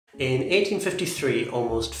In 1853,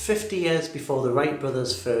 almost 50 years before the Wright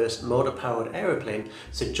brothers' first motor-powered aeroplane,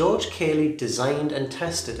 Sir George Cayley designed and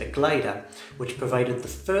tested a glider which provided the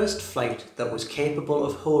first flight that was capable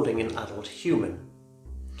of holding an adult human.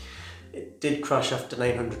 It did crash after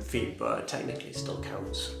 900 feet, but technically still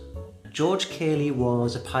counts. George Cayley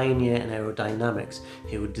was a pioneer in aerodynamics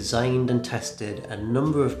who designed and tested a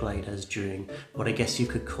number of gliders during what I guess you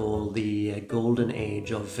could call the golden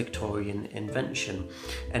age of Victorian invention,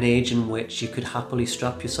 an age in which you could happily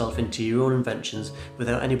strap yourself into your own inventions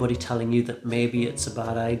without anybody telling you that maybe it's a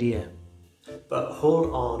bad idea. But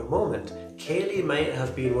hold on a moment, Cayley might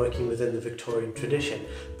have been working within the Victorian tradition,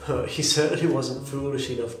 but he certainly wasn't foolish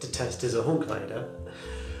enough to test his own glider.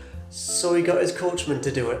 So he got his coachman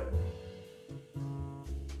to do it.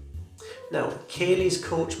 Now, Cayley's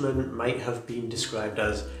coachman might have been described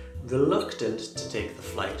as reluctant to take the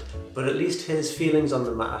flight, but at least his feelings on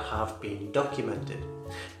the matter have been documented.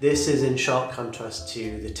 This is in sharp contrast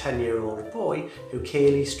to the 10-year-old boy who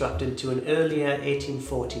Cayley strapped into an earlier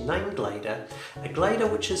 1849 glider, a glider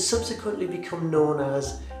which has subsequently become known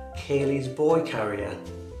as Cayley's boy carrier.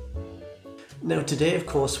 Now today, of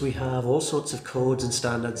course, we have all sorts of codes and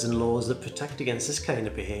standards and laws that protect against this kind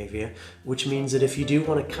of behaviour, which means that if you do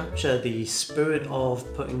want to capture the spirit of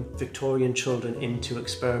putting Victorian children into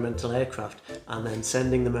experimental aircraft and then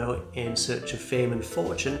sending them out in search of fame and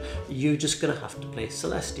fortune, you're just going to have to play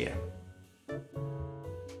Celestia.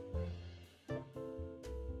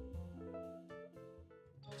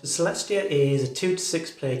 So Celestia is a 2 to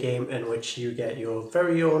 6 player game in which you get your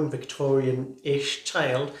very own Victorian-ish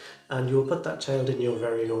child and you'll put that child in your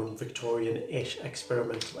very own Victorian-ish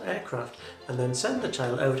experimental aircraft and then send the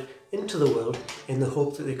child out into the world in the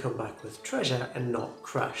hope that they come back with treasure and not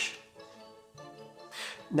crash.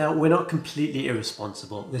 Now, we're not completely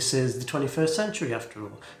irresponsible. This is the 21st century after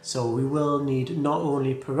all, so we will need not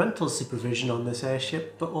only parental supervision on this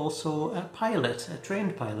airship, but also a pilot, a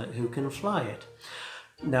trained pilot who can fly it.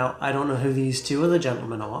 Now, I don't know who these two other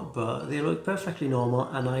gentlemen are, but they look perfectly normal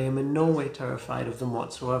and I am in no way terrified of them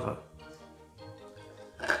whatsoever.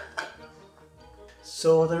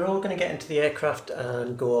 So they're all going to get into the aircraft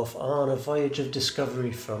and go off on a voyage of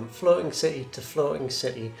discovery from floating city to floating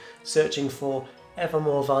city, searching for ever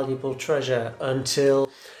more valuable treasure until,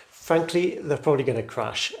 frankly, they're probably going to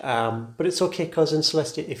crash. But it's okay, because in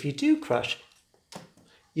Celestia, if you do crash,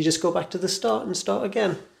 you just go back to the start and start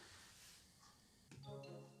again.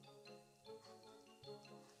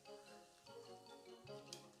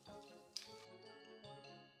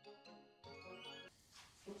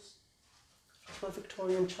 My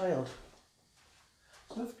Victorian child.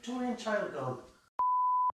 Is my Victorian child gone?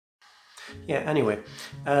 Yeah, anyway,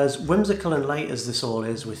 as whimsical and light as this all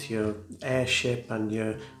is with your airship and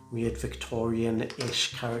your weird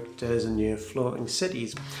Victorian-ish characters and your floating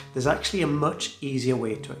cities, there's actually a much easier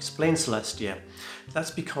way to explain Celestia.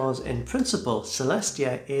 That's because, in principle,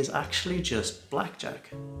 Celestia is actually just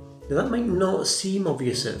blackjack. Now that might not seem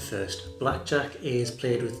obvious at first. Blackjack is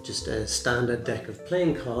played with just a standard deck of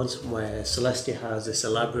playing cards where Celestia has this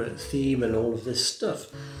elaborate theme and all of this stuff.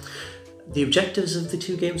 The objectives of the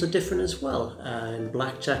two games are different as well. In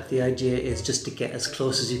Blackjack, the idea is just to get as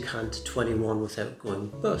close as you can to 21 without going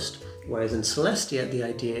bust. Whereas in Celestia, the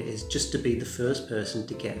idea is just to be the first person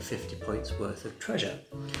to get 50 points worth of treasure.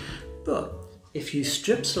 But if you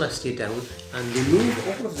strip Celestia down and remove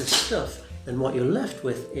all of this stuff, then what you're left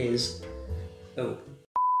with is...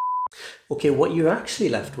 what you're actually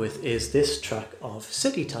left with is this track of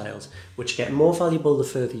city tiles, which get more valuable the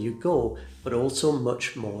further you go, but also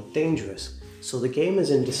much more dangerous. So the game is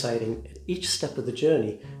in deciding at each step of the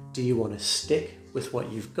journey, do you want to stick with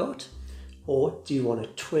what you've got, or do you want to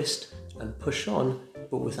twist and push on,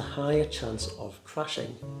 but with a higher chance of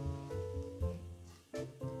crashing?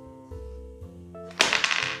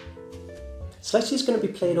 Celestia is going to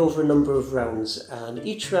be played over a number of rounds, and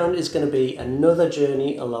each round is going to be another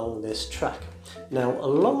journey along this track. Now,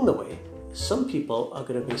 along the way, some people are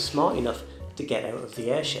going to be smart enough to get out of the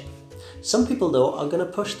airship. Some people, though, are going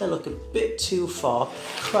to push their luck a bit too far,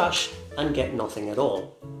 crash, and get nothing at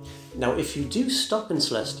all. Now, if you do stop in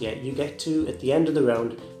Celestia, you get to, at the end of the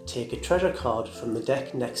round, take a treasure card from the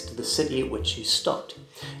deck next to the city at which you stopped.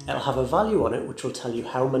 It'll have a value on it which will tell you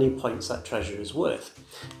how many points that treasure is worth.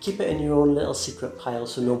 Keep it in your own little secret pile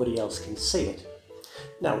so nobody else can see it.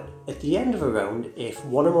 Now, at the end of a round, if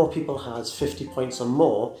one or more people has 50 points or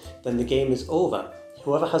more, then the game is over.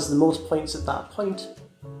 Whoever has the most points at that point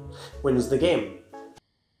wins the game.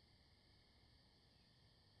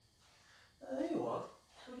 There you are.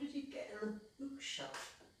 How did you get in the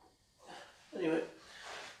bookshelf? Anyway,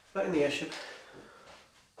 back in the airship.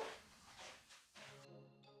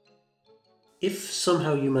 If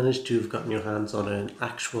somehow you manage to have gotten your hands on an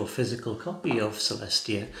actual physical copy of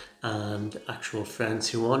Celestia and actual friends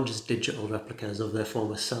who aren't just digital replicas of their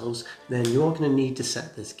former selves, then you're going to need to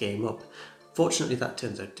set this game up. Fortunately, that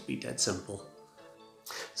turns out to be dead simple.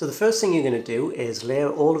 So the first thing you're going to do is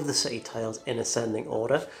layer all of the city tiles in ascending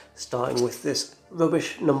order, starting with this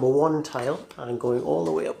rubbish number 1 tile and going all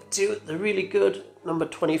the way up to the really good number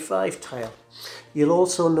 25 tile. You'll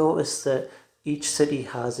also notice that each city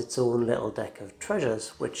has its own little deck of treasures,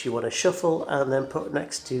 which you want to shuffle and then put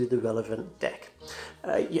next to the relevant deck.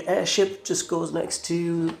 Your airship just goes next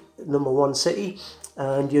to number 1 city,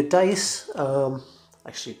 and your dice,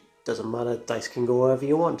 actually doesn't matter, dice can go wherever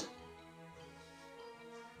you want.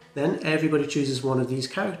 Then everybody chooses one of these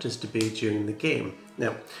characters to be during the game.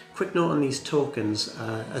 Now, quick note on these tokens,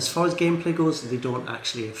 as far as gameplay goes, they don't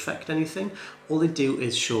actually affect anything. All they do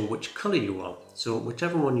is show which colour you are. So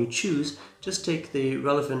whichever one you choose, just take the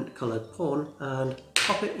relevant coloured pawn and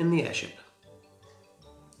pop it in the airship.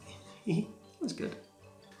 That's good.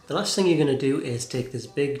 The last thing you're going to do is take this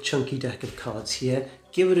big chunky deck of cards here,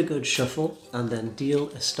 give it a good shuffle, and then deal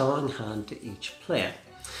a starting hand to each player.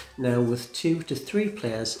 Now with 2 to 3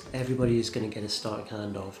 players, everybody is going to get a starting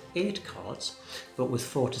hand of 8 cards, but with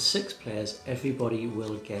 4 to 6 players, everybody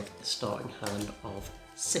will get a starting hand of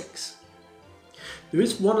 6. There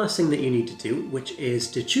is one last thing that you need to do, which is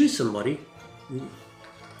to choose somebody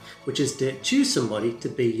to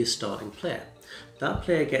be your starting player. That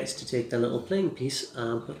player gets to take their little playing piece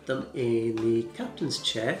and put them in the captain's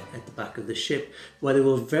chair at the back of the ship, where they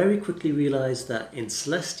will very quickly realise that in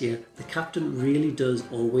Celestia, the captain really does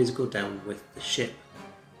always go down with the ship.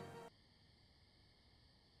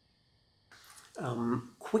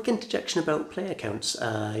 Quick interjection about player counts.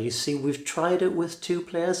 You see, we've tried it with 2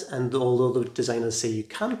 players, and although the designers say you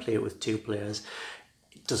can play it with 2 players,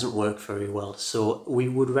 it doesn't work very well. So we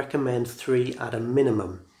would recommend 3 at a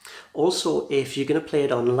minimum. Also, if you're going to play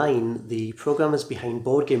it online, the programmers behind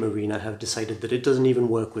Board Game Arena have decided that it doesn't even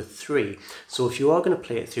work with 3. So if you are going to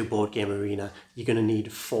play it through Board Game Arena, you're going to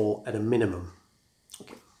need 4 at a minimum.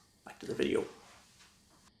 Okay, back to the video.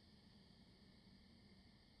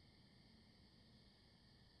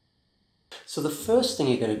 So the first thing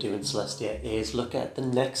you're going to do in Celestia is look at the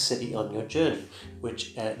next city on your journey,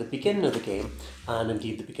 which at the beginning of the game, and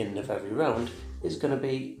indeed the beginning of every round, is going to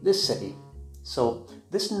be this city. So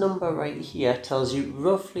this number right here tells you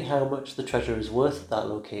roughly how much the treasure is worth at that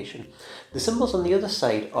location. The symbols on the other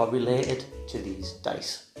side are related to these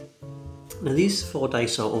dice. Now these 4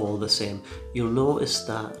 dice are all the same. You'll notice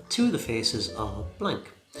that 2 of the faces are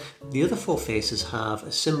blank. The other 4 faces have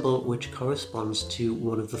a symbol which corresponds to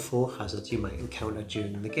one of the 4 hazards you might encounter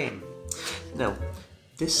during the game. Now,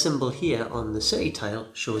 this symbol here on the city tile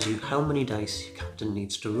shows you how many dice your captain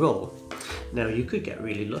needs to roll. Now you could get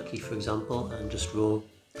really lucky, for example, and just roll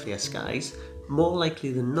clear skies. More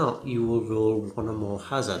likely than not, you will roll 1 or more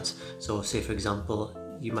hazards. So say for example,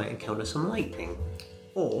 you might encounter some lightning,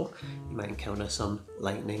 or you might encounter some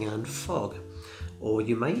lightning and fog, or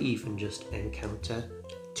you might even just encounter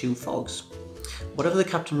 2 fogs. Whatever the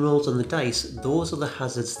captain rolls on the dice, those are the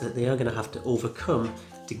hazards that they are going to have to overcome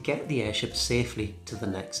to get the airship safely to the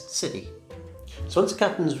next city. So once the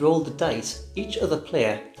captain's rolled the dice, each other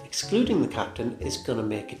player, excluding the captain, is going to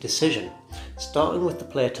make a decision. Starting with the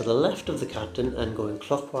player to the left of the captain and going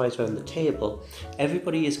clockwise around the table,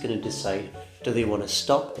 everybody is going to decide, do they want to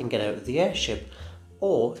stop and get out of the airship,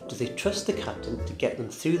 or do they trust the captain to get them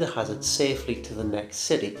through the hazard safely to the next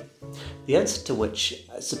city? The answer to which,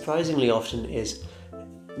 surprisingly often, is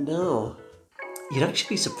no. You'd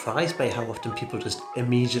actually be surprised by how often people just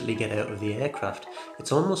immediately get out of the aircraft.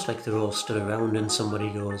 It's almost like they're all stood around and somebody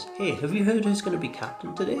goes, hey, have you heard who's going to be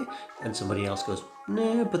captain today? And somebody else goes,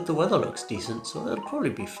 no, but the weather looks decent, so it'll probably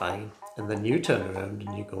be fine. And then you turn around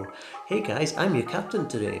and you go, hey guys, I'm your captain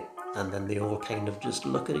today. And then they all kind of just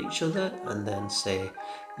look at each other and then say,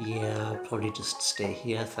 yeah, I'll probably just stay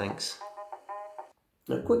here, thanks.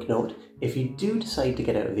 Now, quick note, if you do decide to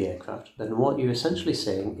get out of the aircraft, then what you're essentially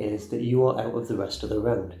saying is that you are out of the rest of the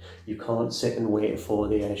round. You can't sit and wait for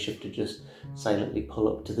the airship to just silently pull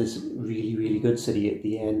up to this really, really good city at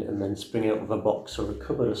the end and then spring out of a box or a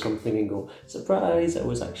cupboard or something and go, surprise, I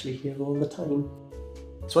was actually here all the time.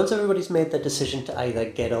 So once everybody's made their decision to either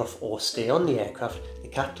get off or stay on the aircraft, the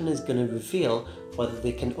captain is going to reveal whether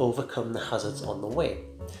they can overcome the hazards on the way.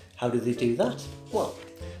 How do they do that? Well,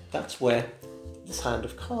 that's where this hand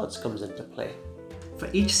of cards comes into play. For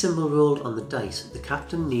each symbol rolled on the dice, the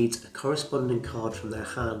captain needs a corresponding card from their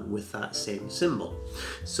hand with that same symbol.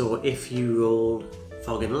 So if you roll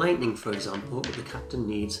fog and lightning, for example, the captain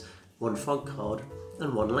needs 1 fog card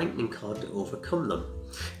and 1 lightning card to overcome them.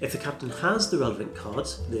 If the captain has the relevant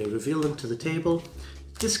cards, they reveal them to the table,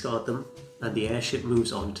 discard them, and the airship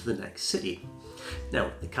moves on to the next city.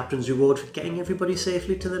 Now, the captain's reward for getting everybody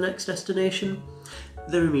safely to the next destination?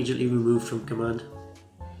 They're immediately removed from command.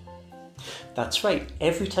 That's right,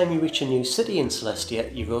 every time you reach a new city in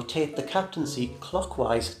Celestia, you rotate the captaincy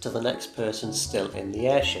clockwise to the next person still in the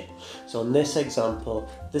airship. So in this example,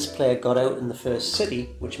 this player got out in the first city,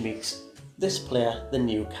 which makes this player the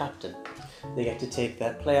new captain. They get to take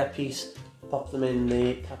their player piece, pop them in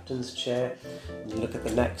the captain's chair, and you look at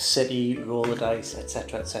the next city, roll the dice,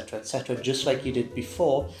 etc, etc, etc, just like you did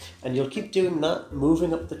before, and you'll keep doing that,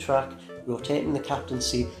 moving up the track, rotating the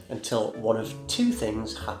captaincy until one of two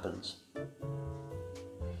things happens.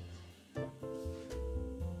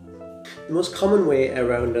 The most common way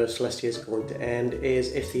around how Celestia is going to end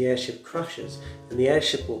is if the airship crashes, and the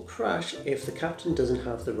airship will crash if the captain doesn't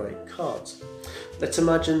have the right cards. Let's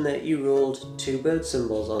imagine that you rolled 2 bird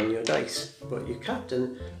symbols on your dice, but your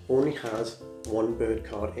captain only has 1 bird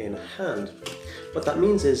card in hand. What that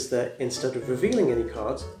means is that instead of revealing any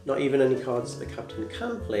cards, not even any cards the captain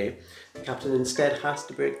can play, the captain instead has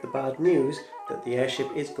to break the bad news that the airship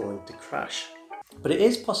is going to crash. But it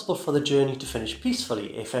is possible for the journey to finish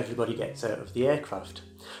peacefully if everybody gets out of the aircraft.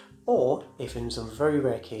 Or if in some very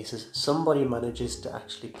rare cases somebody manages to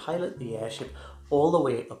actually pilot the airship all the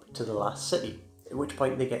way up to the last city, at which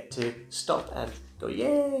point they get to stop and go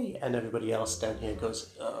yay, and everybody else down here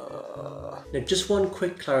goes Now just one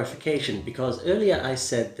quick clarification, because earlier I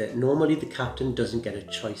said that normally the captain doesn't get a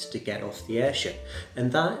choice to get off the airship,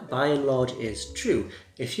 and that by and large is true.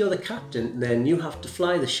 If you're the captain, then you have to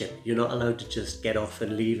fly the ship. You're not allowed to just get off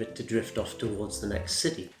and leave it to drift off towards the next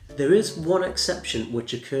city. There is one exception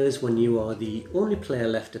which occurs when you are the only player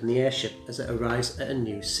left in the airship as it arrives at a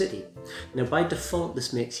new city. Now by default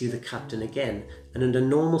this makes you the captain again, and under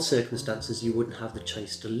normal circumstances you wouldn't have the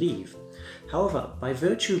choice to leave. However, by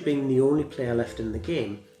virtue of being the only player left in the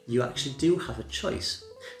game, you actually do have a choice.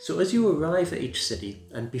 So as you arrive at each city,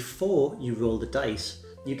 and before you roll the dice,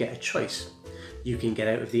 you get a choice. You can get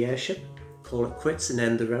out of the airship, call it quits and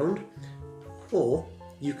end the round, or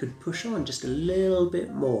you could push on just a little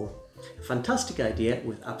bit more. A fantastic idea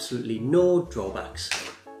with absolutely no drawbacks.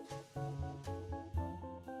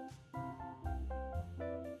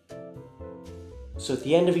 So at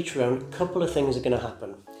the end of each round, a couple of things are going to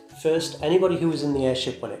happen. First, anybody who was in the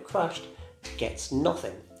airship when it crashed gets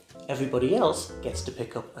nothing. Everybody else gets to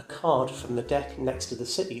pick up a card from the deck next to the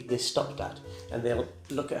city they stopped at, and they'll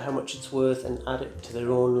look at how much it's worth and add it to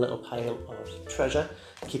their own little pile of treasure,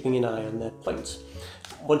 keeping an eye on their points.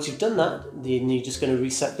 Once you've done that, then you're just going to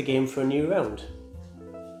reset the game for a new round.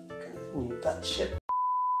 Need that ship.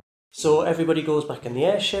 So everybody goes back in the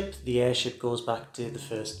airship goes back to the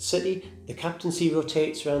first city, the captaincy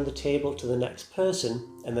rotates around the table to the next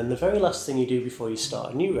person, and then the very last thing you do before you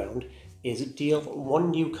start a new round is deal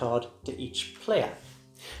 1 new card to each player.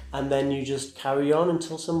 And then you just carry on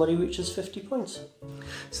until somebody reaches 50 points.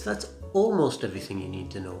 So that's almost everything you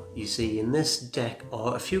need to know. You see, in this deck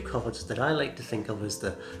are a few cards that I like to think of as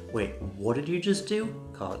the wait, what did you just do?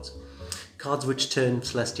 Cards. Cards which turn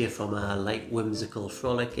Celestia from a light whimsical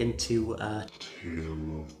frolic into a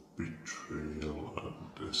tale of betrayal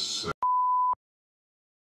and deception.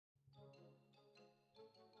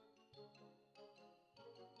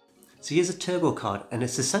 So here's a turbo card, and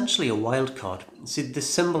it's essentially a wild card. See, this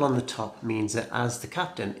symbol on the top means that as the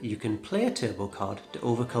captain, you can play a turbo card to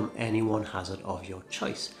overcome any one hazard of your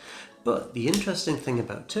choice. But the interesting thing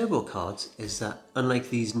about turbo cards is that unlike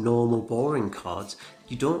these normal boring cards,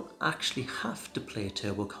 you don't actually have to play a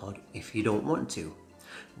turbo card if you don't want to.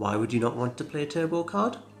 Why would you not want to play a turbo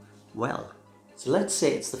card? Well, so let's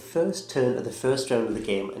say it's the first turn of the first round of the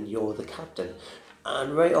game and you're the captain.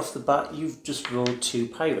 And right off the bat, you've just rolled 2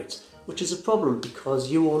 pirates, which is a problem because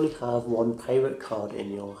you only have 1 pirate card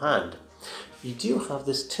in your hand. You do have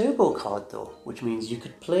this turbo card though, which means you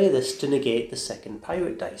could play this to negate the second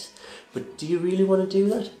pirate dice. But do you really want to do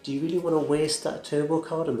that? Do you really want to waste that turbo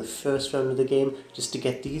card in the first round of the game just to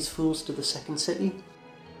get these fools to the second city?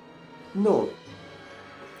 No.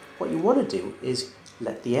 What you want to do is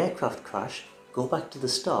let the aircraft crash, go back to the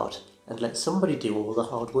start, and let somebody do all the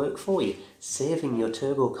hard work for you, saving your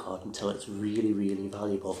turbo card until it's really, really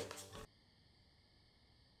valuable.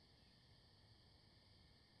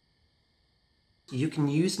 You can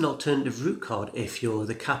use an alternative route card if you're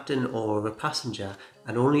the captain or a passenger,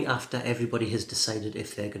 and only after everybody has decided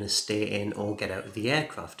if they're going to stay in or get out of the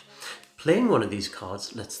aircraft. Playing one of these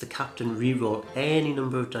cards lets the captain re-roll any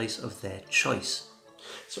number of dice of their choice.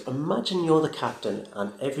 So imagine you're the captain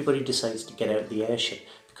and everybody decides to get out of the airship,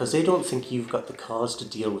 because they don't think you've got the cards to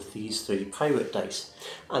deal with these 3 pirate dice.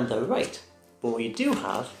 And they're right, but what you do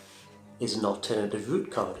have is an alternative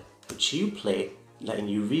route card, which you play, letting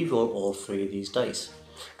you re-roll all 3 of these dice.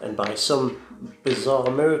 And by some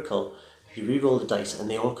bizarre miracle, you re-roll the dice and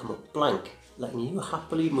they all come up blank, letting you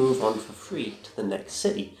happily move on for free to the next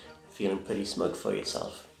city, feeling pretty smug for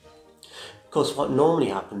yourself. Of course, what normally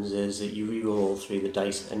happens is that you re-roll all 3 of the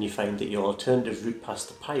dice and you find that your alternative route past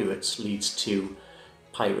the pirates leads to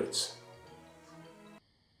pirates.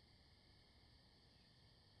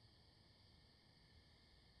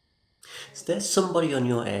 Is there somebody on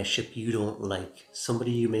your airship you don't like?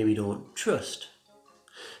 Somebody you maybe don't trust?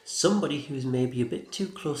 Somebody who's maybe a bit too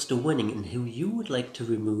close to winning and who you would like to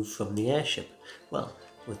remove from the airship? Well,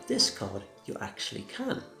 with this card, you actually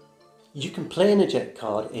can. You can play an eject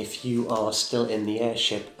card if you are still in the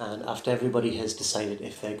airship and after everybody has decided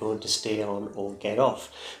if they're going to stay on or get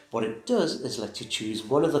off. What it does is let you choose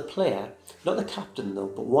one other player, not the captain though,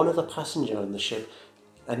 but one other passenger on the ship,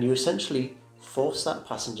 and you essentially force that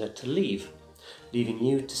passenger to leave, leaving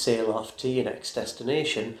you to sail off to your next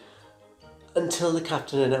destination until the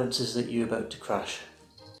captain announces that you're about to crash.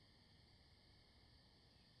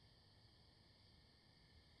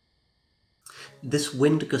 This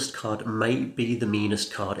Wind Gust card might be the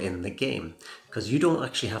meanest card in the game, because you don't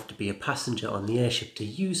actually have to be a passenger on the airship to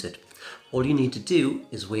use it. All you need to do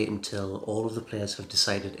is wait until all of the players have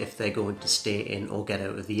decided if they're going to stay in or get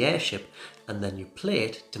out of the airship, and then you play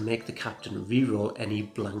it to make the captain re-roll any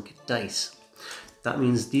blank dice. That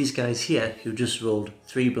means these guys here, who just rolled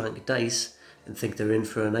 3 blank dice and think they're in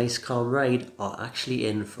for a nice calm ride, are actually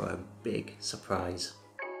in for a big surprise.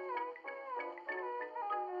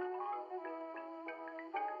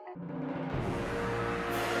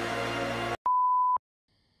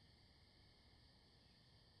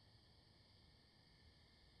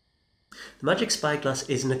 The Magic Spyglass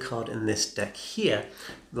isn't a card in this deck here,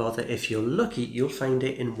 rather if you're lucky you'll find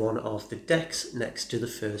it in one of the decks next to the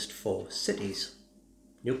first 4 cities.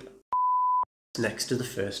 Nope. Next to the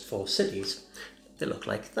first 4 cities. They look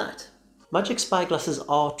like that. Magic Spyglasses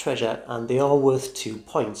are treasure and they are worth 2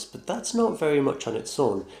 points, but that's not very much on its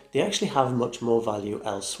own. They actually have much more value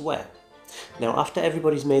elsewhere. Now, after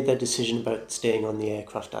everybody's made their decision about staying on the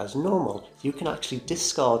aircraft as normal, you can actually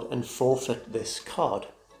discard and forfeit this card.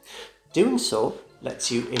 Doing so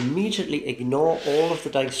lets you immediately ignore all of the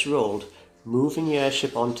dice rolled, moving your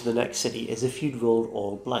airship on to the next city as if you'd rolled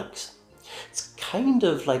all blanks. It's kind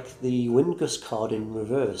of like the Wind Gust card in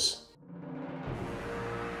reverse.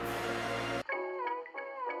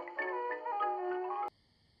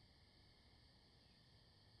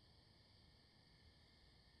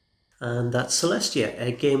 And that's Celestia,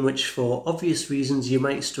 a game which for obvious reasons you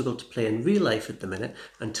might struggle to play in real life at the minute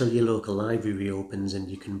until your local library reopens and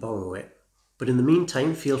you can borrow it. But in the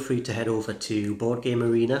meantime, feel free to head over to Board Game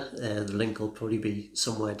Arena, the link will probably be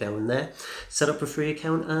somewhere down there, set up a free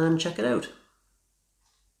account and check it out.